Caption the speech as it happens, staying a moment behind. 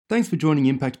Thanks for joining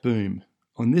Impact Boom.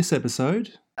 On this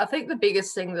episode, I think the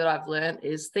biggest thing that I've learned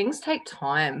is things take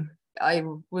time. I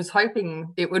was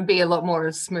hoping it would be a lot more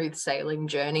of a smooth sailing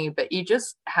journey, but you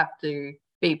just have to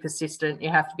be persistent.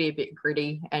 You have to be a bit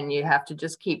gritty and you have to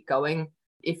just keep going.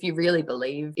 If you really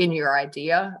believe in your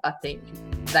idea, I think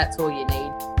that's all you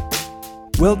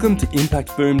need. welcome to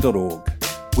impactboom.org.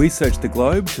 We search the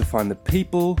globe to find the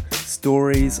people,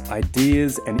 stories,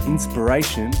 ideas, and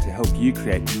inspiration to help you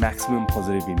create maximum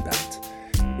positive impact.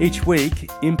 Each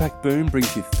week, Impact Boom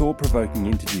brings you thought-provoking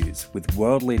interviews with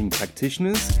world-leading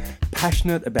practitioners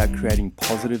passionate about creating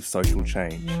positive social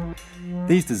change.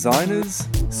 These designers,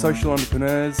 social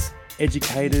entrepreneurs,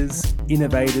 educators,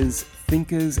 innovators,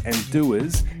 thinkers, and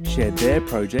doers share their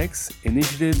projects,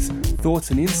 initiatives, thoughts,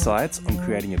 and insights on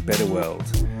creating a better world.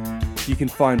 You can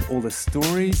find all the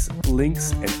stories,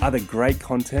 links, and other great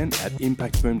content at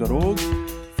impactboom.org.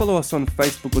 Follow us on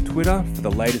Facebook or Twitter for the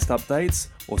latest updates,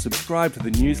 or subscribe to the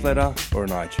newsletter or on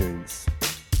iTunes.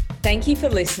 Thank you for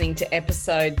listening to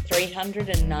episode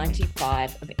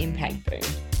 395 of Impact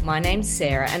Boom. My name's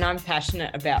Sarah and I'm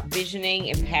passionate about visioning,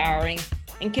 empowering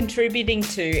and contributing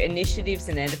to initiatives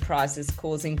and enterprises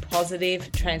causing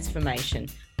positive transformation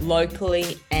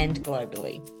locally and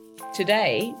globally.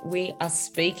 Today, we are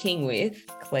speaking with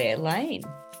Claire Lane.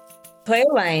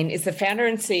 Claire Lane is the founder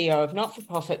and CEO of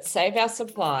not-for-profit Save Our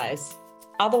Supplies,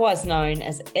 otherwise known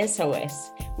as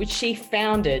SOS, which she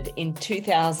founded in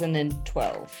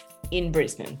 2012 in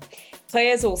Brisbane.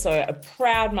 Claire is also a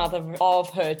proud mother of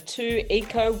her two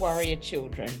eco-warrior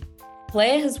children.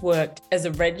 Claire has worked as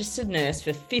a registered nurse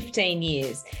for 15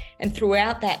 years and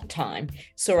throughout that time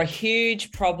saw a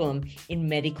huge problem in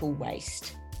medical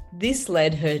waste. This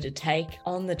led her to take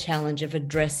on the challenge of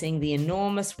addressing the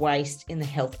enormous waste in the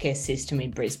healthcare system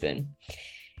in Brisbane.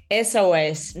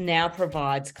 SOS now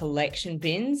provides collection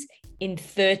bins in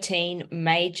 13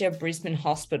 major Brisbane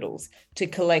hospitals to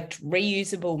collect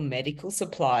reusable medical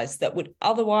supplies that would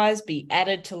otherwise be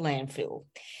added to landfill.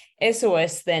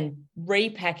 SOS then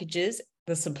repackages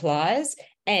the supplies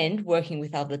and, working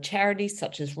with other charities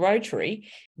such as Rotary,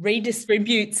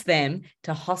 redistributes them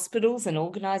to hospitals and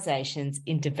organisations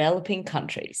in developing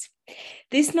countries.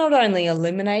 This not only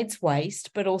eliminates waste,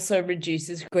 but also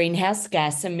reduces greenhouse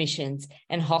gas emissions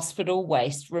and hospital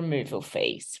waste removal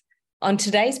fees. On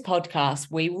today's podcast,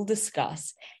 we will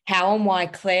discuss how and why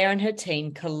Claire and her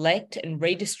team collect and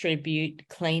redistribute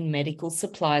clean medical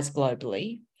supplies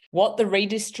globally, what the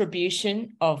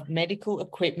redistribution of medical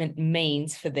equipment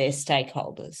means for their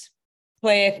stakeholders.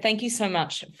 Claire, thank you so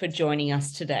much for joining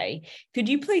us today. Could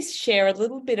you please share a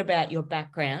little bit about your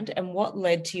background and what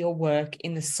led to your work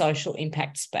in the social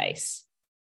impact space?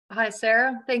 Hi,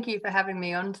 Sarah. Thank you for having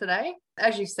me on today.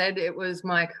 As you said, it was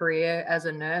my career as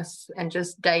a nurse, and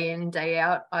just day in, day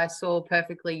out, I saw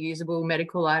perfectly usable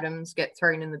medical items get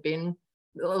thrown in the bin.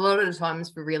 A lot of the times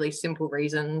for really simple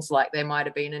reasons, like there might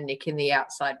have been a nick in the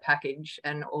outside package,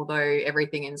 and although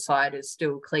everything inside is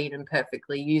still clean and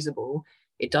perfectly usable,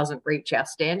 it doesn't reach our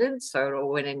standards, so it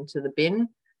all went into the bin.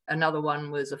 Another one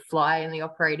was a fly in the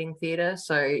operating theatre.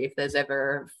 So if there's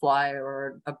ever a fly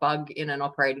or a bug in an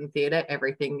operating theatre,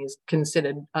 everything is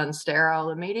considered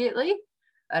unsterile immediately.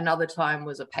 Another time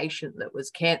was a patient that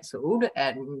was cancelled,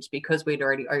 and because we'd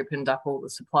already opened up all the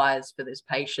supplies for this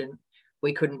patient,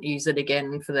 we couldn't use it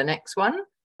again for the next one.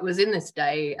 It was in this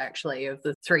day, actually, of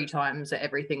the 3 times that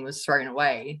everything was thrown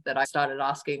away, that I started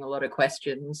asking a lot of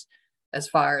questions as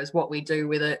far as what we do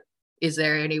with it. Is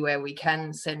there anywhere we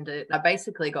can send it? I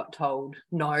basically got told,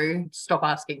 no, stop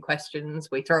asking questions.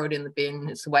 We throw it in the bin.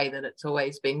 It's the way that it's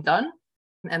always been done.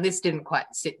 And this didn't quite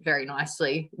sit very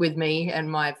nicely with me and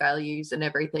my values and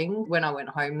everything. When I went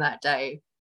home that day,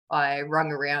 I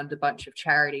rung around a bunch of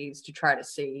charities to try to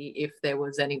see if there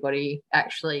was anybody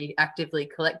actually actively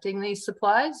collecting these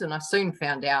supplies, and I soon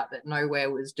found out that nowhere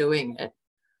was doing it.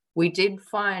 We did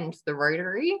find the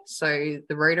Rotary. So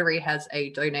the Rotary has a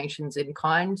donations in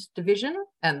kind division,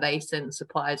 and they send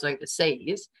supplies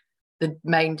overseas. The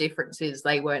main difference is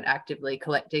they weren't actively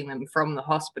collecting them from the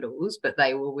hospitals, but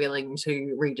they were willing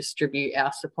to redistribute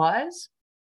our supplies.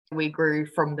 We grew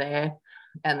from there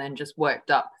and then just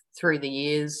worked up through the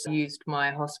years, used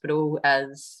my hospital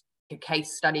as a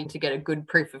case study to get a good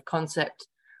proof of concept.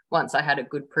 Once I had a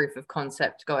good proof of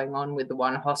concept going on with the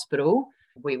one hospital,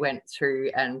 we went through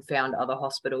and found other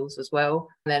hospitals as well.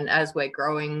 And then as we're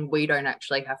growing, we don't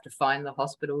actually have to find the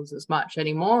hospitals as much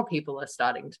anymore. People are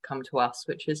starting to come to us,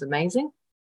 which is amazing.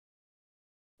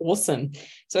 Awesome.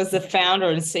 So as the founder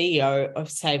and CEO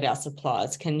of Save Our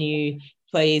Supplies, can you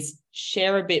please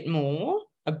share a bit more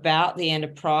about the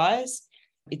enterprise,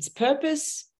 its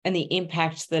purpose, and the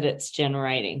impact that it's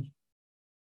generating?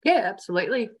 Yeah,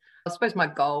 absolutely. I suppose my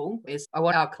goal is I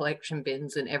want our collection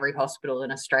bins in every hospital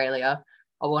in Australia.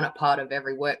 I want it part of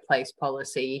every workplace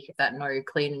policy that no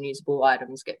clean and usable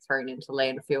items get thrown into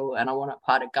landfill, and I want it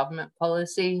part of government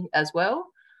policy as well.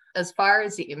 As far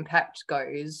as the impact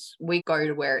goes, we go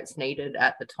to where it's needed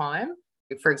at the time.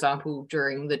 For example,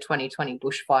 during the 2020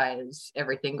 bushfires,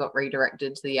 everything got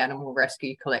redirected to the Animal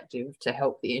Rescue Collective to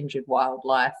help the injured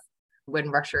wildlife.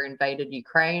 When Russia invaded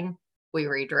Ukraine, we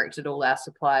redirected all our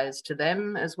supplies to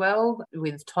them as well.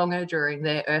 With Tonga, during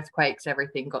their earthquakes,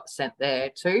 everything got sent there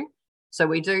too. So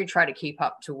we do try to keep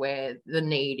up to where the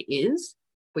need is.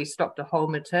 We stocked a whole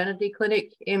maternity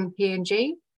clinic in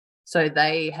PNG. So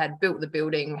they had built the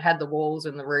building, had the walls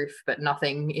and the roof, but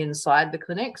nothing inside the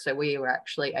clinic. So we were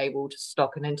actually able to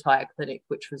stock an entire clinic,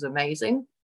 which was amazing.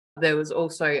 There was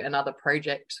also another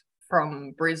project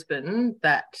from Brisbane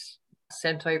that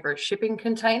sent over a shipping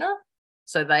container.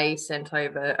 So they sent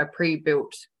over a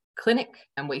pre-built clinic,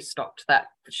 and we stocked that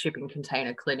shipping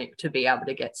container clinic to be able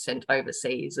to get sent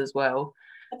overseas as well.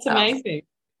 That's amazing.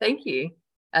 Thank you.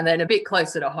 And then a bit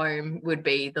closer to home would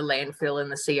be the landfill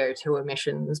and the CO2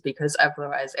 emissions, because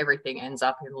otherwise everything ends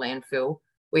up in landfill.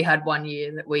 We had one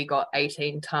year that we got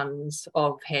 18 tonnes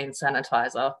of hand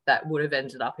sanitizer that would have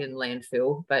ended up in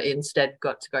landfill, but instead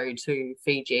got to go to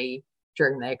Fiji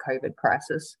during their COVID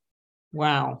crisis.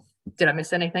 Wow. Did I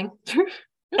miss anything?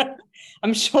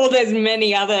 I'm sure there's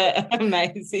many other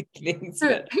amazing things,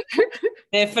 but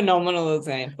they're phenomenal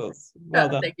examples. Well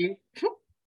done. Thank you.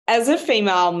 As a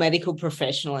female medical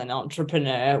professional and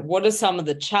entrepreneur, what are some of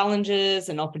the challenges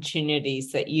and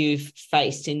opportunities that you've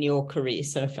faced in your career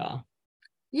so far?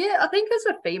 Yeah, I think as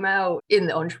a female in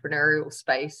the entrepreneurial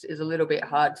space is a little bit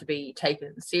hard to be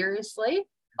taken seriously.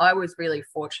 I was really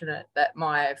fortunate that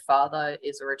my father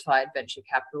is a retired venture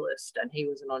capitalist, and he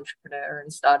was an entrepreneur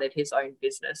and started his own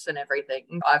business and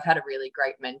everything. I've had a really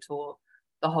great mentor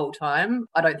the whole time.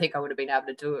 I don't think I would have been able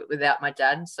to do it without my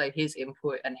dad. So his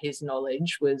input and his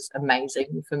knowledge was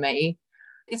amazing for me.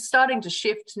 It's starting to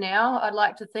shift now, I'd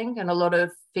like to think, and a lot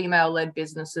of female-led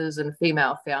businesses and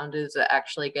female founders are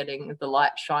actually getting the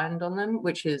light shined on them,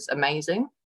 which is amazing.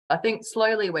 I think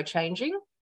slowly we're changing.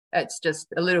 It's just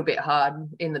a little bit hard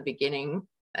in the beginning.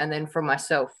 And then for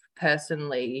myself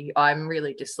personally, I'm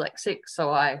really dyslexic, so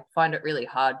I find it really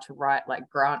hard to write like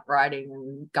grant writing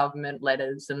and government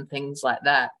letters and things like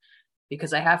that,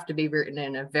 because they have to be written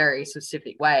in a very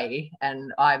specific way,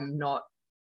 and I'm not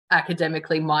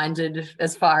academically minded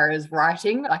as far as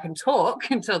writing. I can talk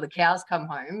until the cows come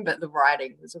home, but the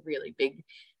writing was a really big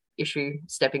issue,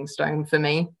 stepping stone for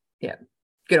me. Yeah,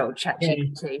 good old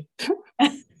ChatGPT.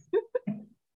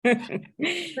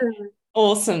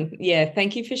 Awesome. Yeah,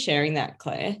 thank you for sharing that,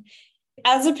 Claire.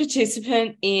 As a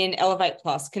participant in Elevate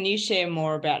Plus, can you share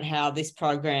more about how this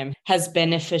program has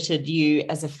benefited you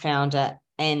as a founder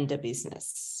and a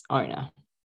business owner?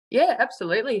 Yeah,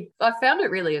 absolutely. I found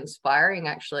it really inspiring,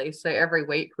 actually. So every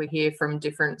week we hear from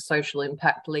different social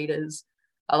impact leaders.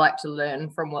 I like to learn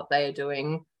from what they are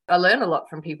doing. I learn a lot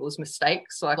from people's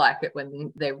mistakes. So I like it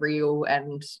when they're real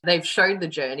and they've showed the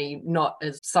journey, not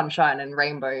as sunshine and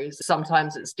rainbows.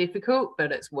 Sometimes it's difficult,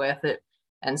 but it's worth it.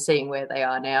 And seeing where they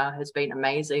are now has been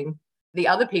amazing. The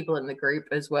other people in the group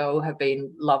as well have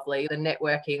been lovely. The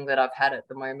networking that I've had at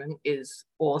the moment is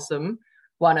awesome.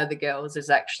 One of the girls is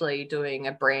actually doing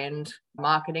a brand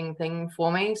marketing thing for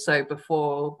me. So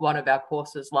before one of our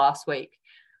courses last week,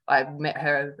 I met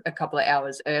her a couple of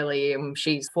hours early and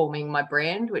she's forming my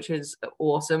brand, which is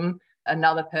awesome.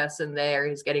 Another person there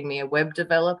is getting me a web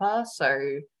developer.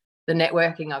 So the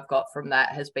networking I've got from that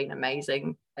has been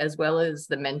amazing, as well as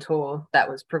the mentor that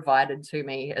was provided to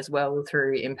me as well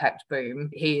through Impact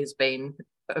Boom. He has been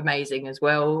amazing as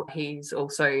well. He's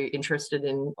also interested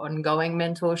in ongoing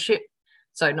mentorship.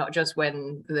 So not just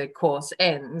when the course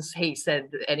ends, he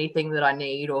said anything that I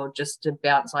need or just to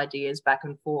bounce ideas back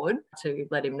and forward to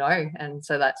let him know. And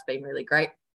so that's been really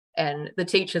great. And the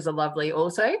teachers are lovely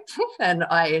also, and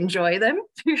I enjoy them.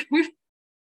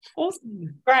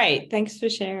 Awesome. Great. Thanks for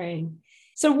sharing.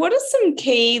 So what are some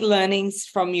key learnings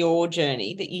from your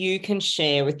journey that you can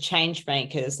share with change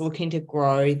makers looking to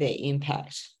grow their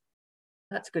impact?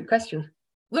 That's a good question.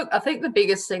 Look, I think the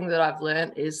biggest thing that I've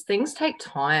learned is things take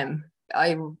time.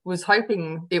 I was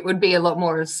hoping it would be a lot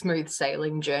more of a smooth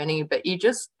sailing journey, but you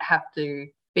just have to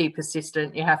be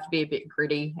persistent. You have to be a bit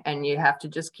gritty and you have to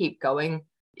just keep going.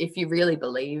 If you really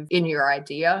believe in your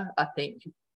idea, I think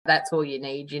that's all you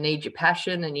need. You need your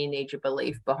passion and you need your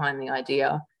belief behind the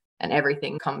idea, and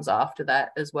everything comes after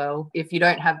that as well. If you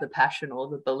don't have the passion or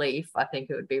the belief, I think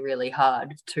it would be really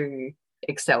hard to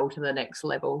excel to the next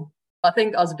level. I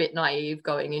think I was a bit naive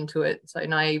going into it, so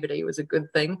naivety was a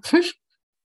good thing.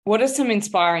 What are some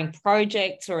inspiring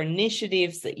projects or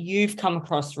initiatives that you've come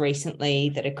across recently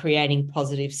that are creating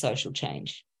positive social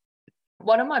change?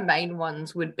 One of my main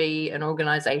ones would be an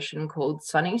organisation called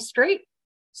Sunny Street.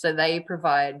 So they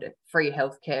provide free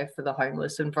healthcare for the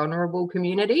homeless and vulnerable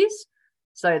communities.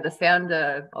 So the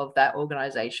founder of that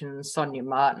organisation, Sonia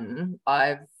Martin,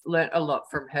 I've learnt a lot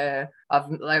from her.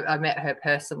 I met her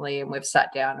personally, and we've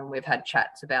sat down and we've had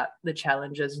chats about the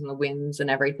challenges and the wins and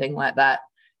everything like that.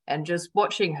 And just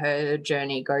watching her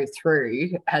journey go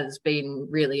through has been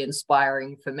really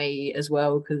inspiring for me as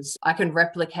well, because I can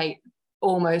replicate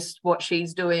almost what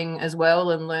she's doing as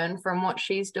well and learn from what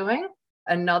she's doing.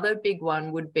 Another big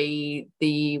one would be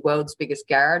the world's biggest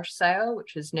garage sale,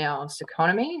 which is now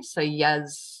Seconomy. So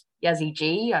Yazzie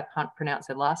G, I can't pronounce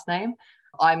her last name.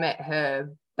 I met her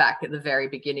back at the very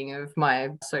beginning of my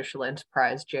social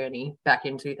enterprise journey back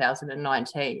in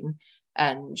 2019.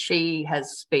 And she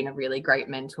has been a really great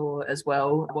mentor as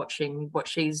well. Watching what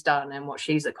she's done and what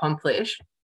she's accomplished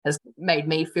has made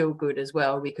me feel good as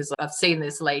well, because I've seen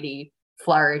this lady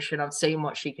flourish and I've seen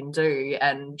what she can do,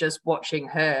 and just watching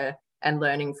her and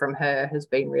learning from her has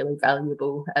been really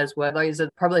valuable as well. Those are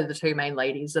probably the two main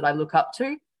ladies that I look up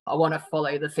to. I want to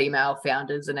follow the female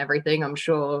founders and everything. I'm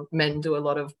sure men do a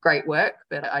lot of great work,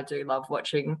 but I do love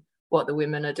watching what the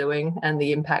women are doing and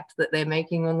the impact that they're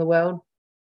making on the world.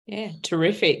 Yeah,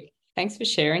 terrific. Thanks for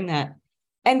sharing that.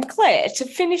 And Claire, to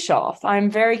finish off,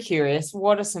 I'm very curious,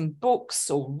 what are some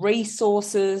books or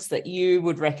resources that you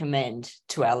would recommend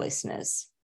to our listeners?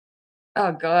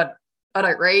 Oh, God, I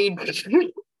don't read.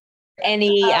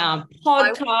 Any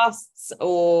podcasts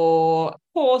or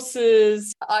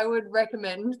courses? I would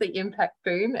recommend the Impact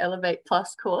Boom Elevate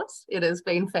Plus course. It has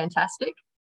been fantastic.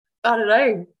 I don't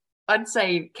know. I'd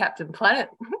say Captain Planet,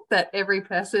 that every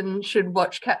person should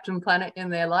watch Captain Planet in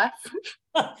their life.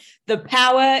 The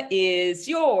power is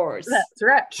yours. That's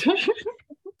right.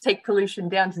 Take pollution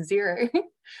down to zero.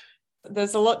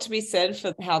 There's a lot to be said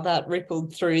for how that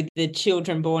rippled through the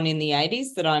children born in the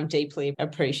 80s that I'm deeply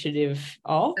appreciative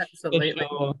of. Absolutely.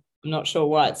 Sure. I'm not sure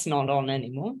why it's not on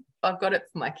anymore. I've got it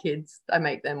for my kids. I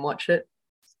make them watch it.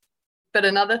 But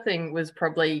another thing was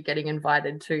probably getting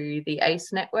invited to the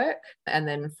ACE network. And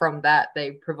then from that,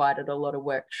 they provided a lot of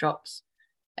workshops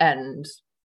and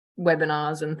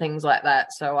webinars and things like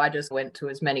that. So I just went to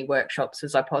as many workshops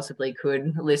as I possibly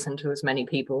could, listened to as many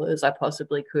people as I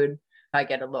possibly could. I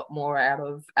get a lot more out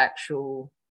of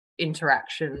actual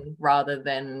interaction rather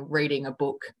than reading a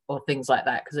book or things like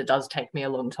that, because it does take me a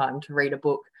long time to read a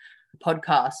book.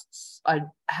 Podcasts I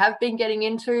have been getting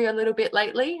into a little bit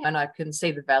lately, and I can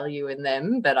see the value in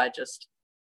them, but I just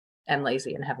am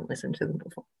lazy and haven't listened to them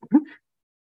before.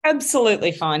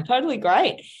 Absolutely fine. Totally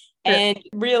great. And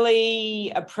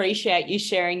really appreciate you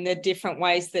sharing the different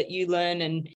ways that you learn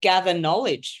and gather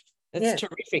knowledge. That's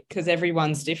terrific, because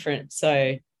everyone's different.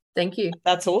 So thank you.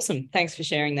 That's awesome. Thanks for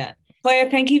sharing that.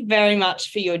 Claire, thank you very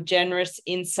much for your generous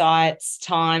insights,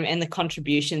 time, and the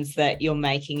contributions that you're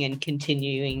making and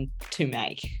continuing to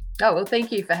make. Oh, well,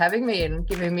 thank you for having me and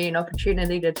giving me an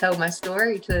opportunity to tell my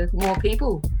story to more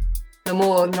people. The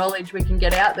more knowledge we can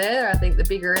get out there, I think the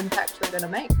bigger impact we're going to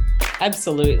make.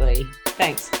 Absolutely.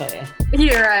 Thanks, Claire.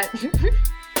 You're right.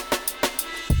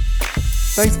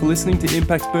 Thanks for listening to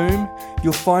Impact Boom.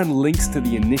 You'll find links to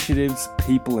the initiatives,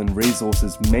 people and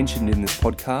resources mentioned in this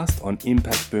podcast on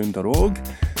impactboom.org.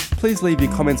 Please leave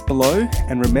your comments below,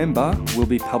 and remember, we'll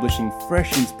be publishing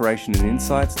fresh inspiration and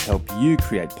insights to help you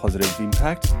create positive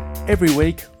impact every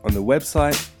week on the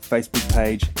website, Facebook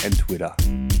page and Twitter.